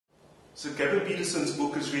So Kevin Pietersen's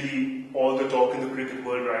book is really all the talk in the cricket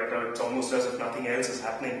world right now. It's almost as if nothing else is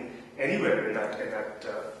happening anywhere in that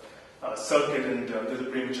circuit, and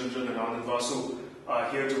Dileep, Premachandran and Anand, Vasu are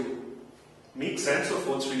here to make sense of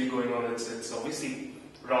what's really going on. It's obviously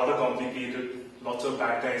rather complicated. Lots of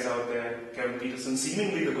bad guys out there. Kevin Pietersen,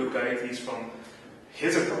 seemingly the good guy, at least from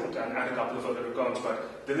his account and a couple of other accounts.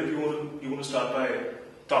 But Dileep, you want to start by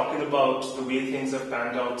talking about the way things have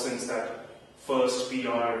panned out since that first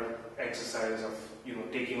PR exercise of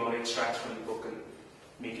taking all extracts from the book and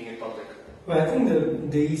making it public? Well, I think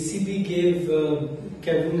the ECB gave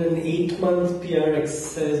Kevin an 8-month PR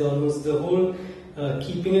exercise almost. The whole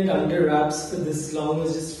keeping it under wraps for this long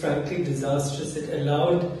was just frankly disastrous. It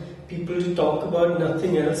allowed people to talk about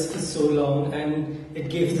nothing else for so long, and it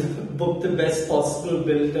gave the book the best possible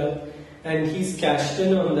build-up, and he's cashed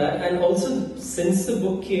in on that. And also, since the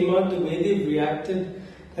book came out, the way they've reacted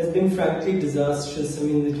has been frankly disastrous. I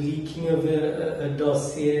mean, the leaking of a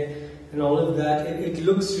dossier and all of that, it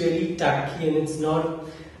looks really tacky, and it's not...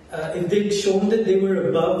 if they'd shown that they were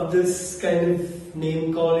above this kind of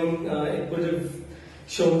name-calling, it would have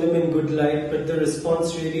shown them in good light, but the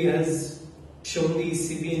response really has shown the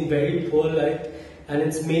ECB in very poor light, and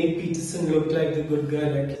it's made Pietersen look like the good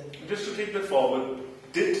guy. Just to take that forward,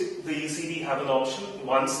 did the ECB have an option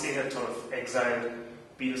once they had sort of exiled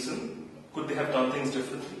Pietersen? Could they have done things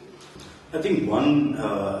differently? I think one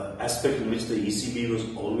aspect in which the ECB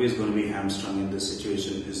was always going to be hamstrung in this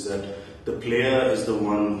situation is that the player is the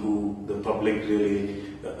one who the public really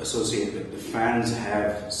associate with. The fans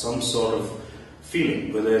have some sort of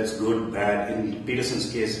feeling, whether it's good, bad. In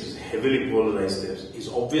Pietersen's case, it is heavily polarized there. He's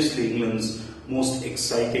obviously England's most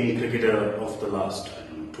exciting cricketer of the last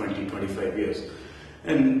 20, 25 years.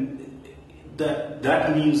 And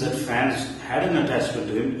that means that fans had an attachment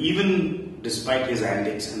to him, even despite his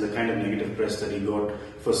antics and the kind of negative press that he got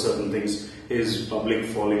for certain things. His public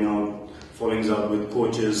fallings out with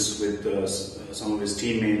coaches, with some of his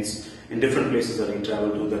teammates, in different places that he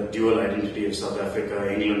travelled to, that dual identity of South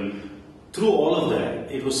Africa, England. Through all of that,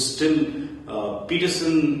 it was still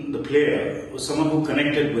Pietersen, the player, was someone who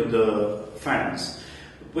connected with the fans.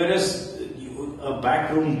 Whereas a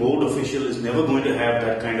backroom board official is never going to have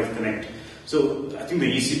that kind of connect. So I think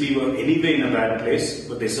the ECB were anyway in a bad place,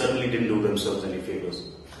 but they certainly didn't do themselves any favours.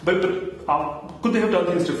 But could they have done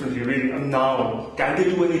things differently, really? Now, can they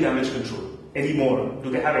do any damage control anymore? Do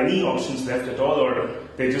they have any options left at all, or are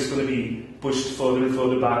they just going to be pushed further and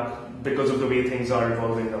further back because of the way things are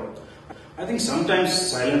evolving now? I think sometimes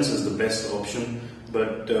silence is the best option,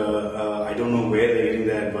 but I don't know where they're getting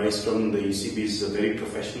their advice from. The ECB is a very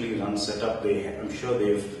professionally run setup. I'm sure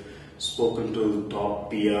they've spoken to top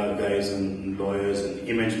PR guys and lawyers and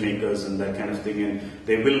image makers and that kind of thing, and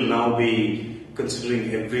they will now be considering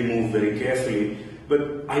every move very carefully.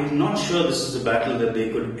 But I'm not sure this is a battle that they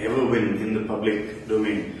could ever win in the public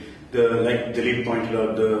domain. Like Dileep pointed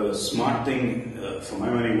out, the smart thing, for my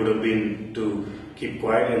money, would have been to keep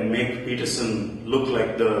quiet and make Pietersen look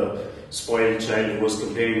like the spoiled child who was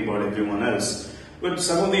complaining about everyone else. But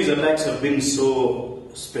some of these attacks have been so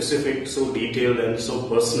specific, so detailed and so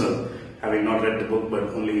personal, having not read the book but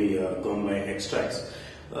only gone by extracts,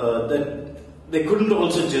 that they couldn't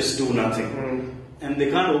also just do nothing. And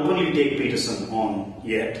they can't openly take Pietersen on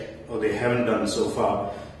yet, or they haven't done so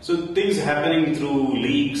far. So things happening through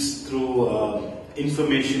leaks, through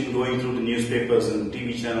information going through the newspapers and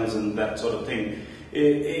TV channels and that sort of thing,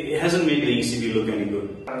 it hasn't made the ECB look any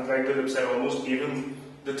good. And like Dileep said, almost gave him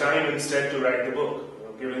the time instead to write the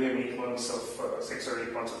book, giving him 8 months of 6 or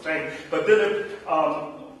 8 months of time. But Dileep,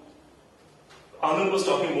 Anand was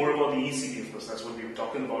talking more about the ECB, of course, that's what we were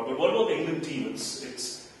talking about. But what about the England team?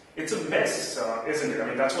 It's a mess, isn't it? I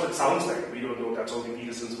mean, that's what it sounds like. We don't know, that's only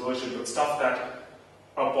Pietersen's version, but stuff that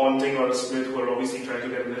a Ponting or a Smith who are obviously trying to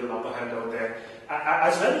get a little upper hand out there,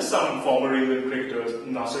 as well as some former England cricketers,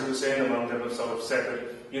 Nasser Hussain among them, have sort of said that,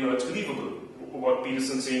 it's believable. What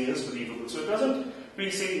Pietersen's saying is believable. So it doesn't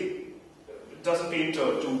really say, doesn't paint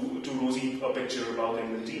too rosy a picture about the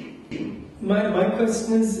England team. My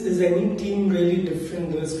question is any team really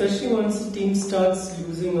different, though? Especially once the team starts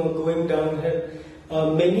losing or going downhill.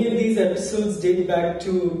 Many of these episodes date back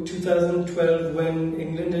to 2012 when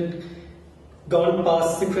England had gone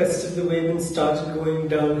past the crest of the wave and started going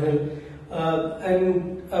downhill.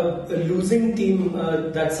 And a losing team,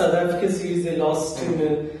 that South Africa series they lost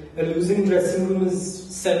in a losing dressing room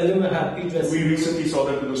is seldom a happy dressing room. We recently saw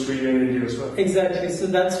that with Australia and India as well. Exactly, so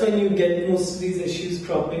that's when you get most of these issues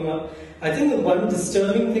cropping up. I think the one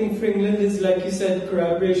disturbing thing for England is, like you said,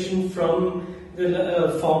 corroboration from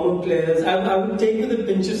the former players. I would take with a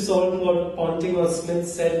pinch of salt what Ponting or Smith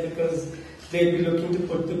said, because they'd be looking to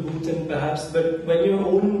put the boot Wisden perhaps, but when your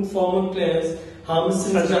own former players,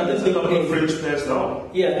 Harmison is another big name. French players now.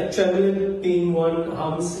 Yeah, Tremblay being one,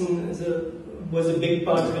 Harmison was a big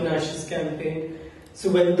part of an Ashes campaign. So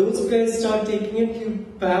when those players start taking it, you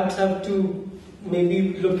perhaps have to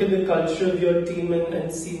maybe look at the culture of your team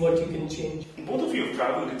and see what you can change. Both of you have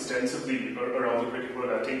travelled extensively around the cricket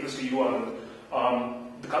world. I'll take this to you,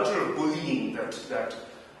 Anand. The culture of bullying that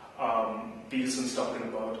Pietersen's talking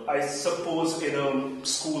about, I suppose in a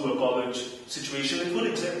school or college situation it would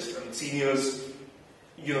exist. I mean, seniors,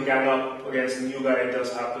 gang up against the new guy, it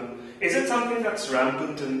does happen. Is it something that's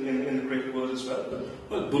rampant in the cricket world as well?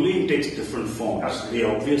 Well, bullying takes different forms. Absolutely.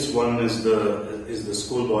 The obvious one is the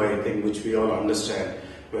schoolboy thing, which we all understand,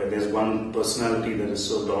 where there's one personality that is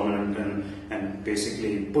so dominant and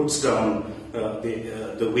basically puts down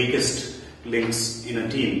the weakest links in a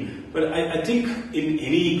team. But I think in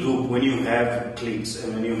any group, when you have cliques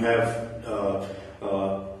and when you have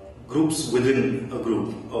groups within a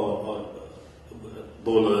group, or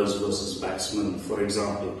bowlers versus batsmen, for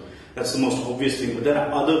example, that's the most obvious thing. But there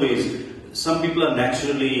are other ways. Some people are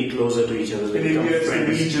naturally closer to each other. They become friends.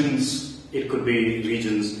 Regions. It could be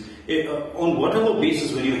regions. On whatever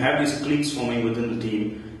basis, when you have these cliques forming within the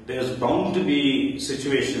team, there's bound to be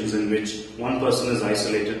situations in which one person is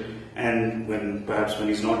isolated, and when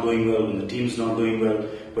he's not doing well, when the team's not doing well,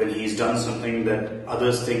 when he's done something that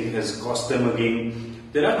others think has cost them a game,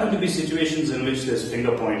 there are going to be situations in which there's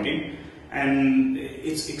finger pointing, and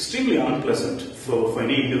it's extremely unpleasant for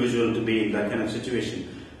any individual to be in that kind of situation.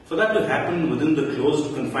 For that to happen within the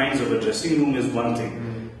closed confines of a dressing room is one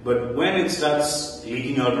thing, but when it starts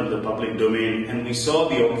leaking out into the public domain, and we saw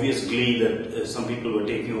the obvious glee that some people were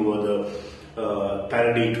taking over the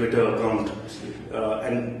parody Twitter account,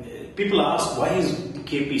 and people ask, why is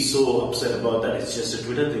KP so upset about that? It's just a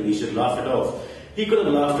Twitter thing, he should laugh it off. He could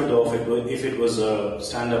have laughed it off if it was a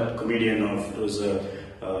stand-up comedian or if it was a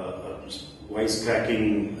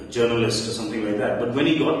wisecracking journalist or something like that. But when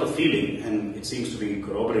he got the feeling, and it seems to be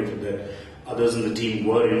corroborated that others in the team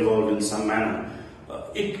were involved in some manner,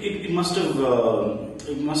 it must have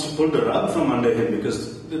pulled the rug from under him,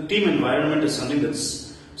 because the team environment is something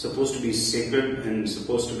that's supposed to be sacred and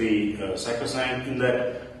supposed to be sacrosanct, in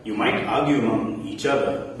that you might argue among each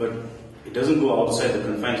other, but it doesn't go outside the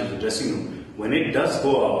confines of the dressing room. When it does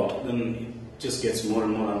go out, then it just gets more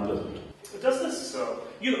and more unpleasant. Does this,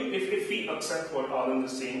 if we accept what Anand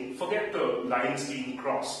is saying, forget the lines being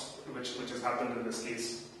crossed, which has happened in this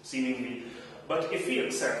case, seemingly, but if we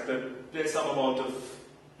accept that there's some amount of,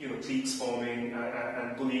 cliques forming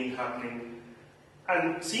and bullying happening,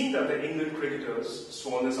 and seeing that the England cricketers,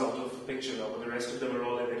 Swan is out of the picture now, but the rest of them are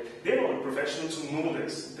all in it, they're all professionals who know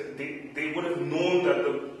this. They would have known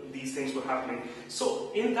that these things were happening.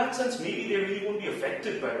 So, in that sense, maybe they really won't be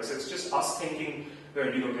affected by this. It's just us thinking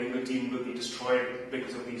that, the England team will be destroyed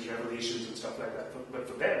because of these revelations and stuff like that. But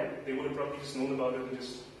for them, they would have probably just known about it and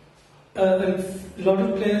just... A lot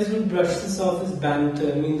of players will brush this off as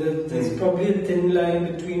banter. I mean, there's probably a thin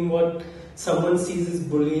line between what someone sees as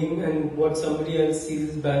bullying and what somebody else sees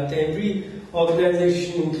as banter. Every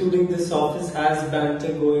organization, including this office, has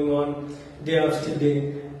banter going on day after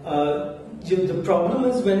day. The problem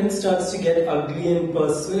is when it starts to get ugly and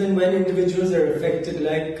personal, and when individuals are affected,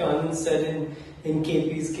 like Anand said in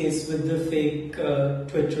KP's case with the fake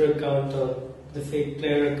Twitter account or the fake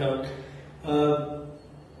player account.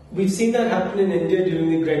 We've seen that happen in India during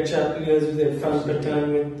the Greg Chappell years with Irfan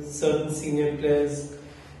Pathan, with certain senior players.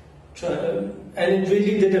 And it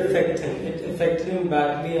really did affect him. It affected him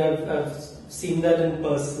badly. I've seen that in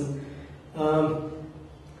person.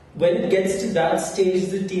 When it gets to that stage,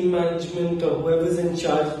 the team management or whoever's in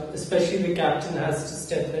charge, especially the captain, has to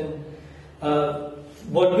step in.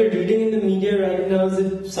 What we're reading in the media right now is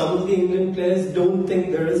that some of the England players don't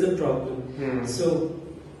think there is a problem. So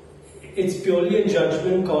it's purely a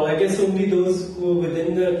judgment call. I guess only those who are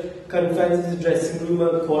within the confines of the dressing room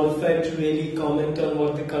are qualified to really comment on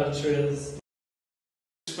what the culture is.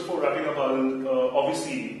 Just before wrapping up, Anand,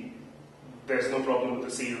 obviously there's no problem with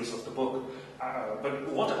the sales of the book,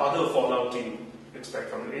 but what other fallout do you expect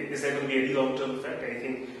from it? Is there going to be any long-term effect,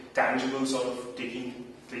 anything tangible sort of taking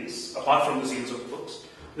place, apart from the sales of the books?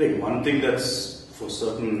 I think one thing that's for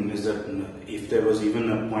certain is that if there was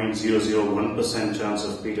even a 0.001% chance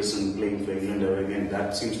of Pietersen playing for England ever again,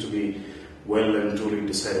 that seems to be well and truly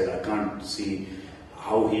decided. I can't see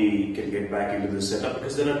how he can get back into the setup,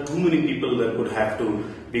 because there are too many people that would have to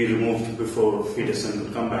be removed before Pietersen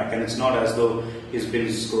could come back, and it's not as though he's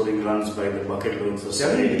been scoring runs by the bucket load for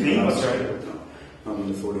 73 months, not in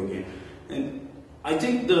the 4-day game. And I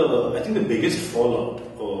think the biggest fallout,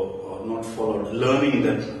 or not fallout, learning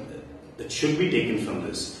that should be taken from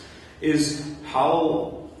this is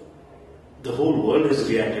how the whole world has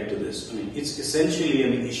reacted to this. I mean, it's essentially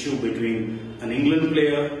an issue between an England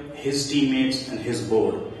player, his teammates, and his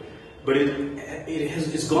board. But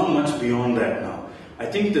it's gone much beyond that now. I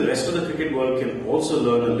think the rest of the cricket world can also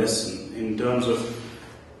learn a lesson in terms of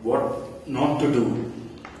what not to do.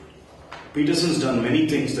 Pietersen's done many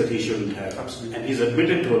things that he shouldn't have. Absolutely. And he's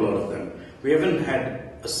admitted to a lot of them. We haven't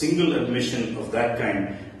had a single admission of that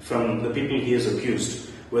kind from the people he has accused.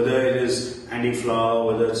 Whether it is Andy Flower,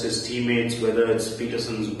 whether it's his teammates, whether it's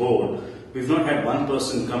Pietersen's board. We've not had one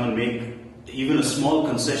person come and make even a small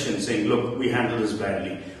concession saying, look, we handled this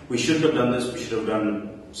badly. We shouldn't have done this, we should have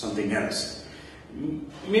done something else.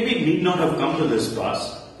 Maybe it need not have come to this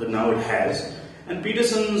pass, but now it has. And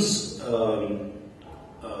Pietersen's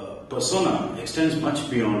persona extends much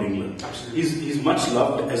beyond England. Absolutely. He's much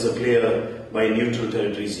loved as a player by neutral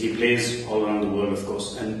territories. He plays all around the world, of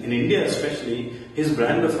course. And in India especially, his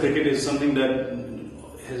brand of cricket is something that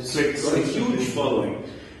has got a huge following.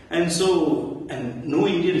 And so, and no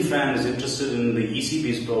Indian fan is interested in the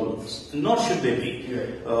ECB's problems, nor should they be.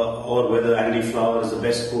 Yeah. Or whether Andy Flower is the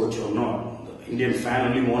best coach or not. The Indian fan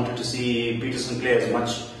only wanted to see Pietersen play as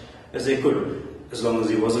much as they could, as long as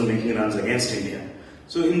he wasn't making runs against India.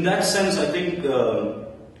 So in that sense, I think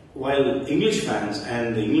while English fans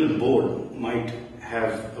and the England board might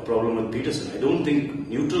have a problem with Pietersen, I don't think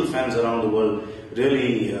neutral fans around the world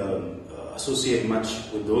really associate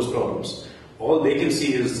much with those problems. All they can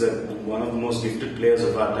see is that one of the most gifted players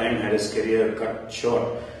of our time had his career cut short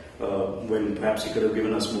when perhaps he could have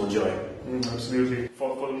given us more joy. Absolutely.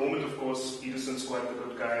 For the moment, of course, Pietersen's quite the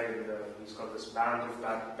good guy, and he's got this band of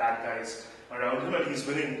bad guys around him, and he's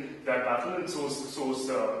winning that battle, and so's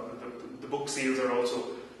the book sales are also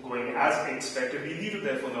going as expected. We leave it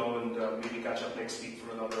there for now, and maybe catch up next week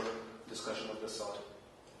for another discussion of this sort.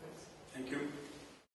 Thank you.